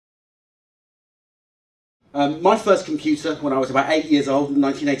My first computer, when I was about 8 years old in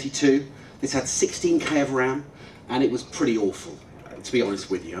 1982, this had 16K of RAM, and it was pretty awful, to be honest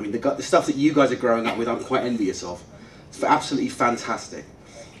with you. I mean, the stuff that you guys are growing up with, I'm quite envious of. It's absolutely fantastic.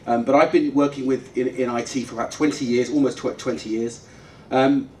 But I've been working in IT for about 20 years, almost 20 years.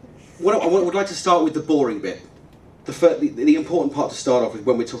 I would like to start with the boring bit. The important part to start off with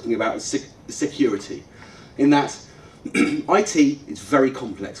when we're talking about security, in that IT is very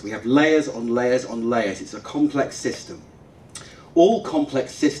complex. We have layers on layers on layers. It's a complex system. All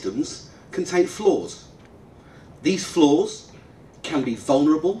complex systems contain flaws. These flaws can be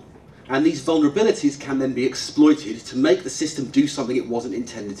vulnerable, and these vulnerabilities can then be exploited to make the system do something it wasn't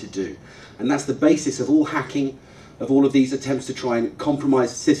intended to do. And that's the basis of all hacking, of all of these attempts to try and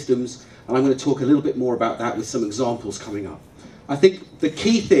compromise systems, and I'm going to talk a little bit more about that with some examples coming up. I think the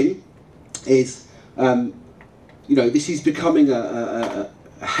key thing is, this is becoming a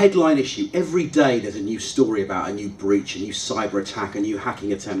headline issue. Every day there's a new story about a new breach, a new cyber attack, a new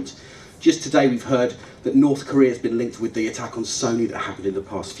hacking attempt. Just today we've heard that North Korea has been linked with the attack on Sony that happened in the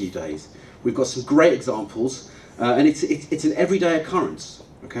past few days. We've got some great examples, and it's an everyday occurrence,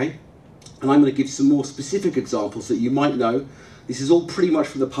 okay? And I'm going to give some more specific examples that you might know. This is all pretty much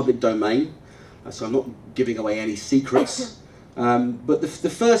from the public domain, so I'm not giving away any secrets. But the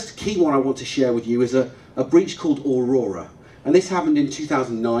first key one I want to share with you is a breach called Aurora. And this happened in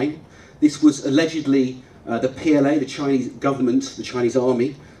 2009. This was allegedly the PLA, the Chinese government, the Chinese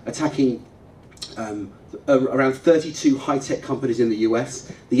army, attacking around 32 high-tech companies in the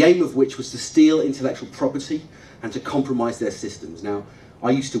US, the aim of which was to steal intellectual property and to compromise their systems. Now, I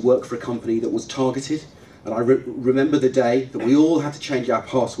used to work for a company that was targeted, and I remember the day that we all had to change our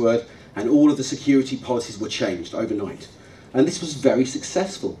password and all of the security policies were changed overnight. And this was very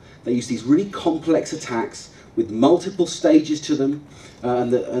successful. They used these really complex attacks with multiple stages to them,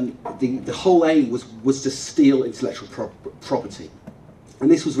 and the whole aim was to steal intellectual property. And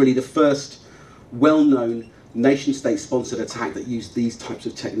this was really the first well-known nation-state sponsored attack that used these types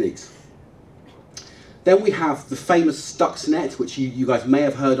of techniques. Then we have the famous Stuxnet, which you guys may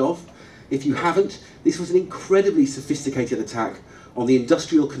have heard of. If you haven't, this was an incredibly sophisticated attack on the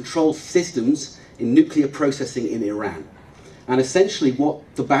industrial control systems in nuclear processing in Iran. And essentially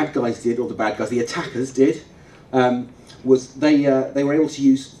what the bad guys did, the attackers did, was they were able to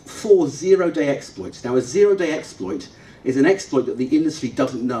use 4 zero-day exploits. Now, a zero-day exploit is an exploit that the industry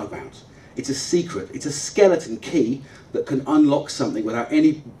doesn't know about. It's a secret. It's a skeleton key that can unlock something without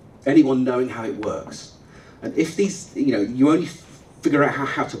anyone knowing how it works. And if these, you only figure out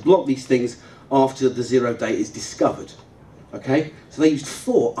how to block these things after the 0 day is discovered. Okay? So they used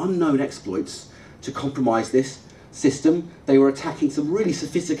 4 unknown exploits to compromise this system. They were attacking some really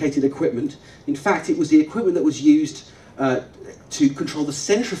sophisticated equipment. In fact, it was the equipment that was used to control the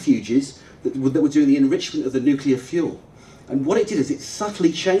centrifuges that were doing the enrichment of the nuclear fuel. And what it did is it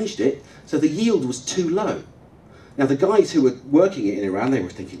subtly changed it so the yield was too low. Now, the guys who were working it in Iran, they were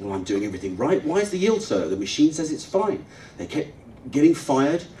thinking, well, I'm doing everything right. Why is the yield so low? The machine says it's fine. They kept getting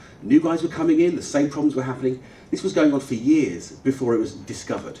fired. New guys were coming in. The same problems were happening. This was going on for years before it was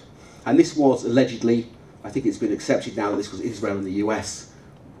discovered. And this was allegedly, I think it's been accepted now that this was Israel and the US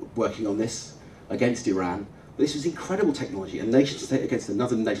working on this against Iran. But this was incredible technology, a nation state against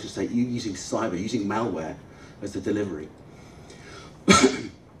another nation state using cyber, using malware as the delivery.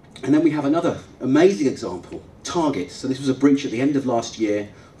 And then we have another amazing example, Target. So this was a breach at the end of last year,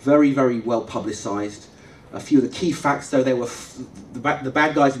 very, very well publicized. A few of the key facts, though, they were the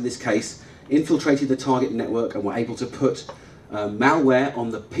bad guys in this case infiltrated the Target network and were able to put malware on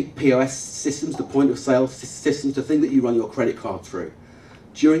the POS systems, the point of sale systems, the thing that you run your credit card through.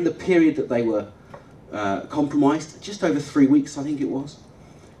 During the period that they were compromised, just over 3 weeks, I think it was,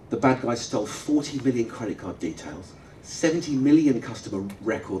 the bad guys stole 40 million credit card details. 70 million customer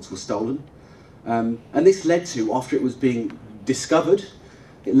records were stolen. And this led to, after it was being discovered,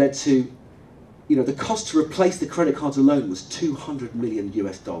 it led to, the cost to replace the credit cards alone was $200 million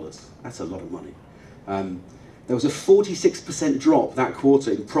US. That's a lot of money. There was a 46% drop that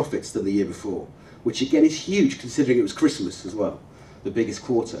quarter in profits than the year before, which again is huge considering it was Christmas as well, the biggest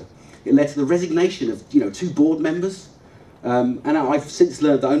quarter. It led to the resignation of 2 board members. And I've since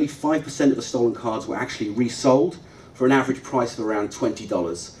learned that only 5% of the stolen cards were actually resold for an average price of around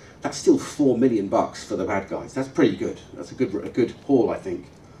 $20. That's still $4 million for the bad guys. That's pretty good. That's a good haul, I think.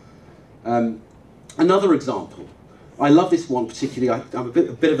 Another example. I love this one particularly. I'm a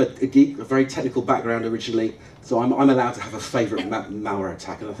bit of a geek, a very technical background originally, so I'm allowed to have a favourite malware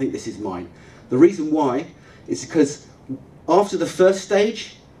attack, and I think this is mine. The reason why is because after the first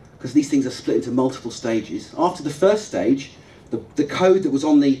stage, because these things are split into multiple stages, after the first stage, the code that was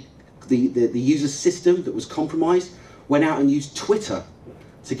on the the user's system that was compromised went out and used Twitter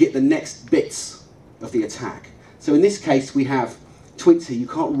to get the next bits of the attack. So in this case, we have Twitter. You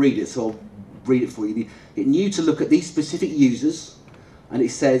can't read it, so I'll read it for you. It knew to look at these specific users, and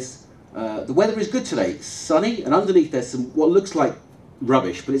it says, the weather is good today, it's sunny, and underneath there's some what looks like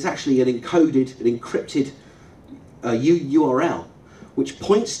rubbish, but it's actually an encoded, an encrypted URL, which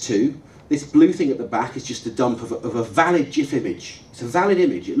points to this blue thing at the back is just a dump of a valid GIF image. It's a valid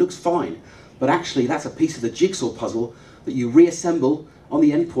image, it looks fine, but actually that's a piece of the jigsaw puzzle that you reassemble on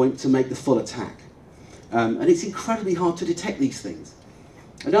the endpoint to make the full attack. And it's incredibly hard to detect these things.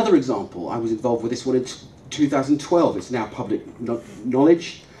 Another example, I was involved with this one in 2012, it's now public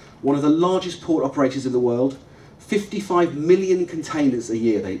knowledge. One of the largest port operators in the world, 55 million containers a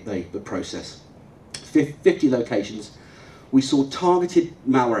year they process, 50 locations. We saw targeted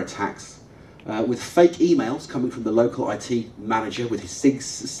malware attacks with fake emails coming from the local IT manager with his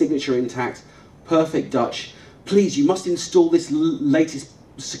signature intact, perfect Dutch. Please, you must install this latest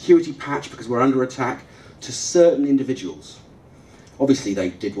security patch because we're under attack, to certain individuals. Obviously they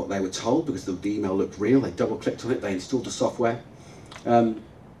did what they were told because the email looked real, they double clicked on it, they installed the software.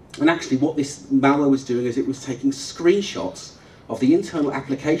 And actually what this malware was doing is it was taking screenshots of the internal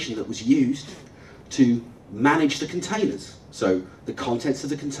application that was used to manage the containers. So the contents of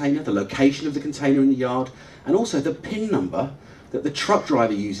the container, the location of the container in the yard, and also the PIN number that the truck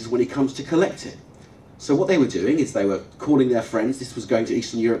driver uses when he comes to collect it. So what they were doing is they were calling their friends, this was going to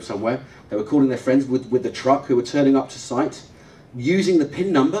Eastern Europe somewhere, they were calling their friends with the truck who were turning up to site, using the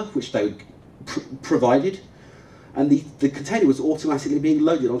PIN number which they provided, and the container was automatically being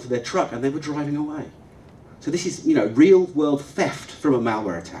loaded onto their truck and they were driving away. So this is, you know, real world theft from a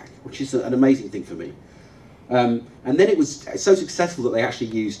malware attack, which is an amazing thing for me. And then it was so successful that they actually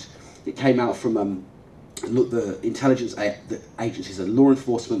used, it came out from the intelligence agencies and law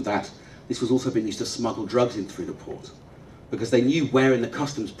enforcement that this was also being used to smuggle drugs in through the port, because they knew where in the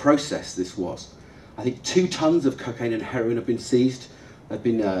customs process this was. I think 2 tons of cocaine and heroin have been seized. There have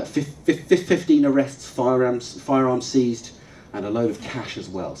been 15 arrests, firearms seized, and a load of cash as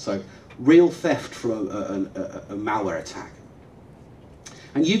well. So real theft from a malware attack.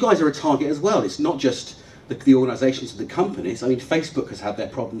 And you guys are a target as well. It's not just the organisations and the companies. I mean, Facebook has had their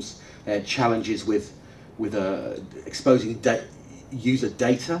problems, their challenges with exposing user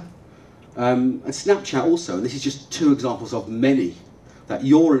data. And Snapchat also, and this is just 2 examples of many, that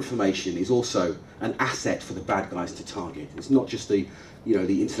your information is also an asset for the bad guys to target. It's not just the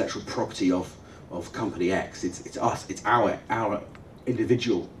intellectual property of company X. It's us. It's our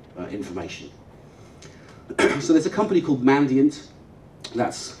individual information. So there's a company called Mandiant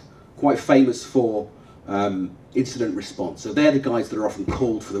that's quite famous for incident response. So they're the guys that are often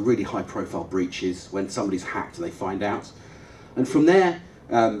called for the really high-profile breaches when somebody's hacked and they find out. And from there,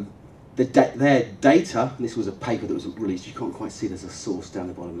 their data, and this was a paper that was released, you can't quite see, there's a source down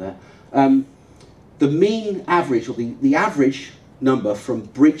the bottom there. The mean average, or the average number from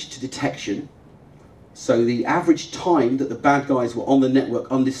breach to detection, so the average time that the bad guys were on the network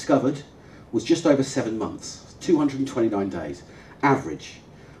undiscovered was just over 7 months, 229 days, average.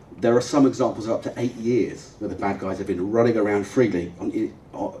 There are some examples of up to 8 years where the bad guys have been running around freely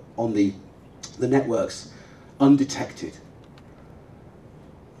on the networks undetected.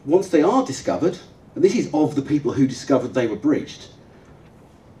 Once they are discovered, and this is of the people who discovered they were breached,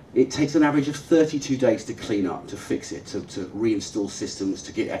 it takes an average of 32 days to clean up, to fix it, to reinstall systems,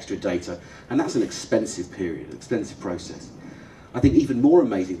 to get extra data, and that's an expensive period, an expensive process. I think even more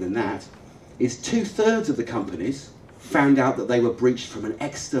amazing than that is 2/3 of the companies found out that they were breached from an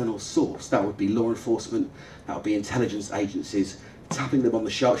external source. That would be law enforcement, that would be intelligence agencies, tapping them on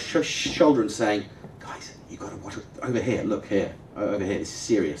the shoulder and saying, guys, you've got to watch it over here, look here, over here, this is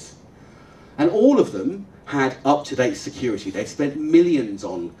serious. And all of them had up-to-date security. They'd spent millions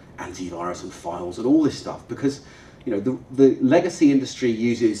on antivirus and files and all this stuff because, you know, the legacy industry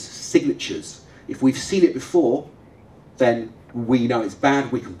uses signatures. If we've seen it before, then we know it's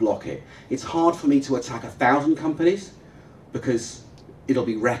bad, we can block it. It's hard for me to attack 1,000 companies because it'll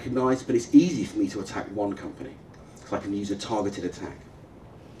be recognized, but it's easy for me to attack one company because I can use a targeted attack.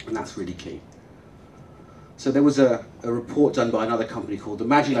 And that's really key. So there was a report done by another company called the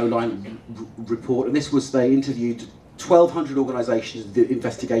Maginot Line report, and this was, they interviewed 1,200 organisations, did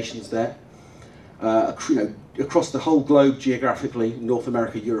investigations there, across the whole globe geographically, North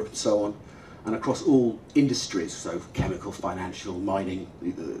America, Europe and so on, and across all industries, so chemical, financial, mining,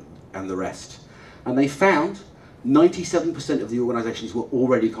 and the rest. And they found 97% of the organisations were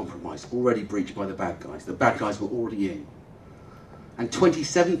already compromised, already breached by the bad guys. The bad guys were already in. And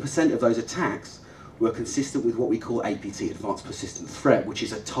 27% of those attacks were consistent with what we call APT, Advanced Persistent Threat, which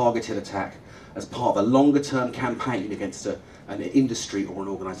is a targeted attack as part of a longer-term campaign against an industry or an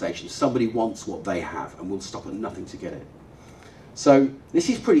organisation. Somebody wants what they have and will stop at nothing to get it. So this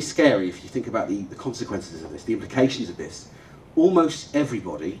is pretty scary if you think about the consequences of this, the implications of this. Almost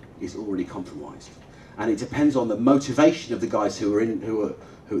everybody is already compromised, and it depends on the motivation of the guys who are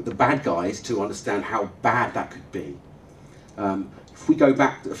the bad guys to understand how bad that could be. If we go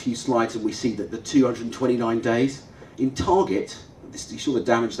back a few slides and we see that the 229 days in Target, you saw the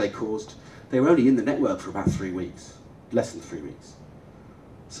damage they caused. They were only in the network for about 3 weeks, less than 3 weeks.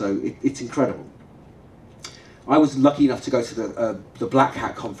 So it's incredible. I was lucky enough to go to the Black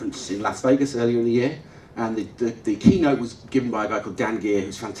Hat conference in Las Vegas earlier in the year, and the keynote was given by a guy called Dan Gear,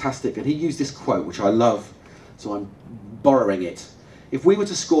 who's fantastic, and he used this quote, which I love, so I'm borrowing it. If we were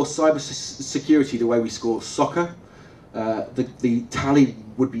to score cyber security the way we score soccer, the tally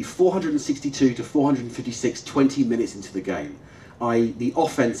would be 462 to 456 20 minutes into the game. The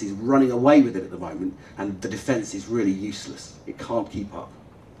offense is running away with it at the moment, and the defense is really useless. It can't keep up.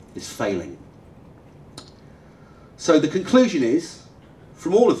 It's failing. So the conclusion is,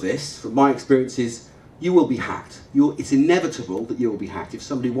 from all of this, from my experiences, you will be hacked. It's inevitable that you will be hacked. If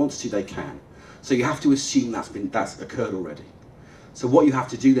somebody wants to, they can. So you have to assume that's occurred already. So what you have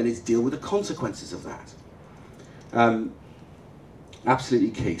to do then is deal with the consequences of that. Absolutely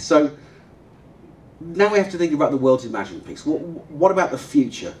key. So now we have to think about the world's imagined piece. What about the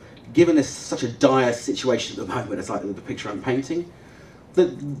future? Given this such a dire situation at the moment, as like the picture I'm painting,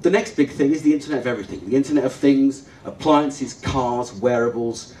 the next big thing is the Internet of Everything. The Internet of Things, appliances, cars,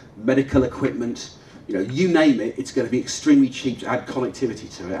 wearables, medical equipment, you name it, it's going to be extremely cheap to add connectivity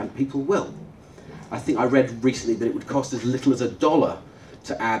to it, and people will. I think I read recently that it would cost as little as $1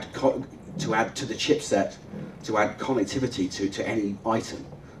 to add to the chipset, to add connectivity to any item.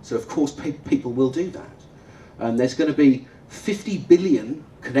 So of course people will do that. And there's going to be 50 billion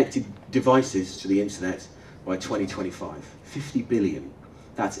connected devices to the internet by 2025. 50 billion.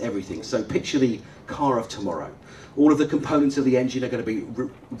 That's everything. So picture the car of tomorrow. All of the components of the engine are going to be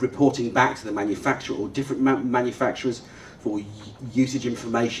reporting back to the manufacturer or different manufacturers for usage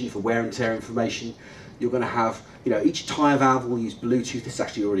information, for wear and tear information. You're going to have, each tyre valve will use Bluetooth. This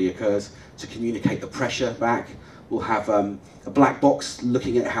actually already occurs to communicate the pressure back. We'll have a black box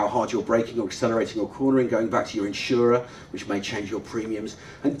looking at how hard you're braking or accelerating or cornering, going back to your insurer, which may change your premiums.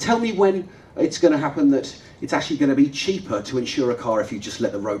 And tell me when it's going to happen that it's actually going to be cheaper to insure a car if you just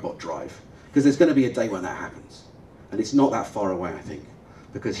let the robot drive. Because there's going to be a day when that happens. And it's not that far away, I think,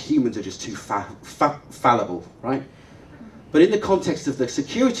 because humans are just too fallible, right? But in the context of the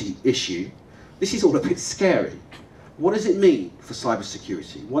security issue, this is all a bit scary. What does it mean for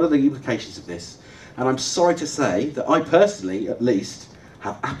cybersecurity? What are the implications of this? And I'm sorry to say that I personally, at least,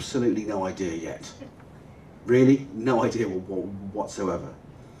 have absolutely no idea yet. Really, no idea whatsoever.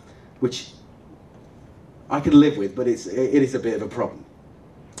 Which I can live with, but it is a bit of a problem.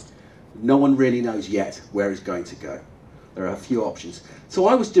 No one really knows yet where it's going to go. There are a few options. So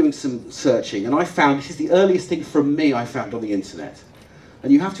I was doing some searching, and I found, this is the earliest thing from me I found on the internet.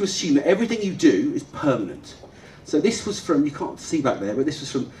 And you have to assume that everything you do is permanent. So this was from, you can't see back there, but this was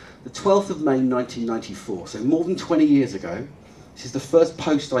from the 12th of May 1994, so more than 20 years ago. This is the first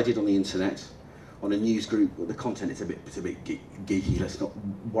post I did on the internet, on a news group. The content is a bit geeky, let's not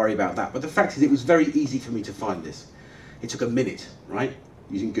worry about that. But the fact is, it was very easy for me to find this. It took a minute, right,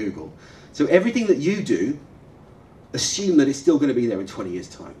 using Google. So everything that you do, assume that it's still going to be there in 20 years'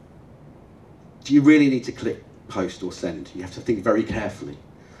 time. Do you really need to click post or send? You have to think very carefully.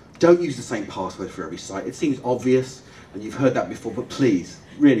 Don't use the same password for every site. It seems obvious, and you've heard that before, but please,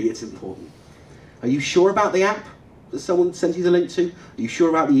 really, it's important. Are you sure about the app that someone sent you the link to? Are you sure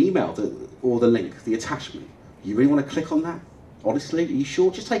about the email or the link, the attachment? You really want to click on that? Honestly, are you sure?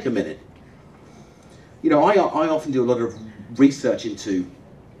 Just take a minute. I often do a lot of research into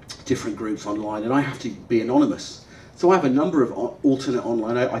different groups online, and I have to be anonymous. So I have a number of alternate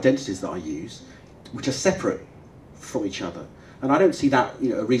online identities that I use, which are separate from each other. And I don't see that,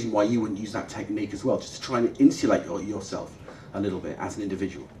 a reason why you wouldn't use that technique as well, just to try and insulate yourself a little bit as an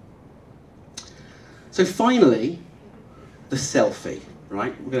individual. So finally, the selfie,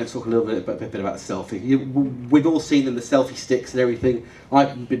 right? We're going to talk a little bit about the selfie. We've all seen them, the selfie sticks and everything.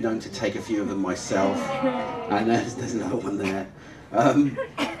 I've been known to take a few of them myself, and there's another one there.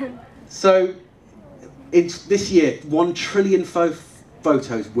 So this year, 1 trillion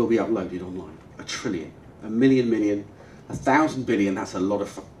photos will be uploaded online. 1 trillion, 1 million, 1,000 billion, that's a lot of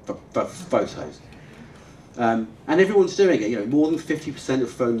photos. And everyone's doing it. More than 50%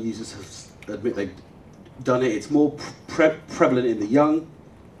 of phone users have admit they've done it. It's more prevalent in the young.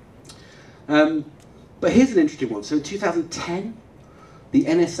 But here's an interesting one. So in 2010, the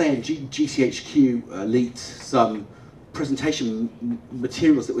NSA and GCHQ leaked some presentation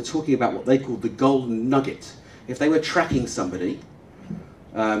materials that were talking about what they called the golden nugget. If they were tracking somebody,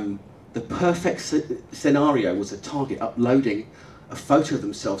 the perfect scenario was a target uploading a photo of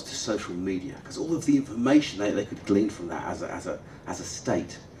themselves to social media, because all of the information they could glean from that as a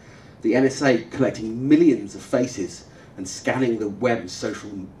state. The NSA collecting millions of faces and scanning the web and social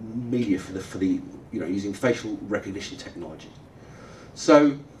media for the using facial recognition technology.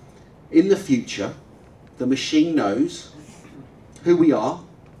 So, in the future, the machine knows who we are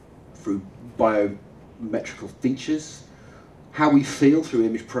through biometrical features, how we feel through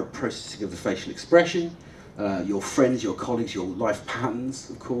image processing of the facial expression, your friends, your colleagues, your life patterns,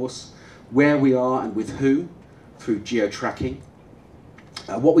 of course, where we are and with who through geo-tracking,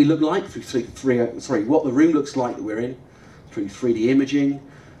 what we look like through what the room looks like that we're in through 3D imaging.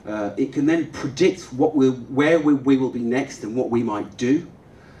 It can then predict where we will be next and what we might do.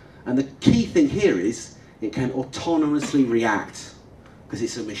 And the key thing here is it can autonomously react, because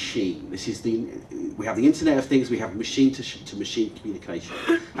it's a machine. We have the Internet of Things, we have machine-to-machine communication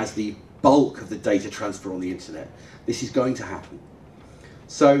as the bulk of the data transfer on the Internet. This is going to happen.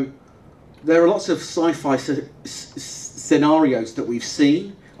 So there are lots of sci-fi scenarios that we've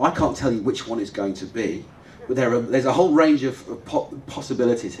seen. I can't tell you which one is going to be, but there's a whole range of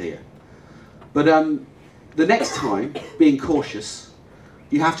possibilities here. But the next time, being cautious,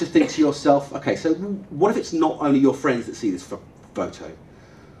 you have to think to yourself, okay, so what if it's not only your friends that see this photo,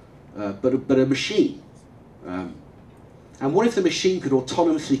 but a machine? And what if the machine could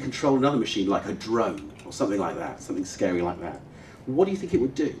autonomously control another machine, like a drone, or something like that, something scary like that? What do you think it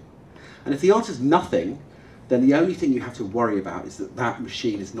would do? And if the answer is nothing, then the only thing you have to worry about is that that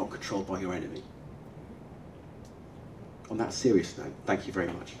machine is not controlled by your enemy. On that serious note, thank you very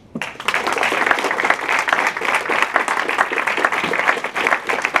much.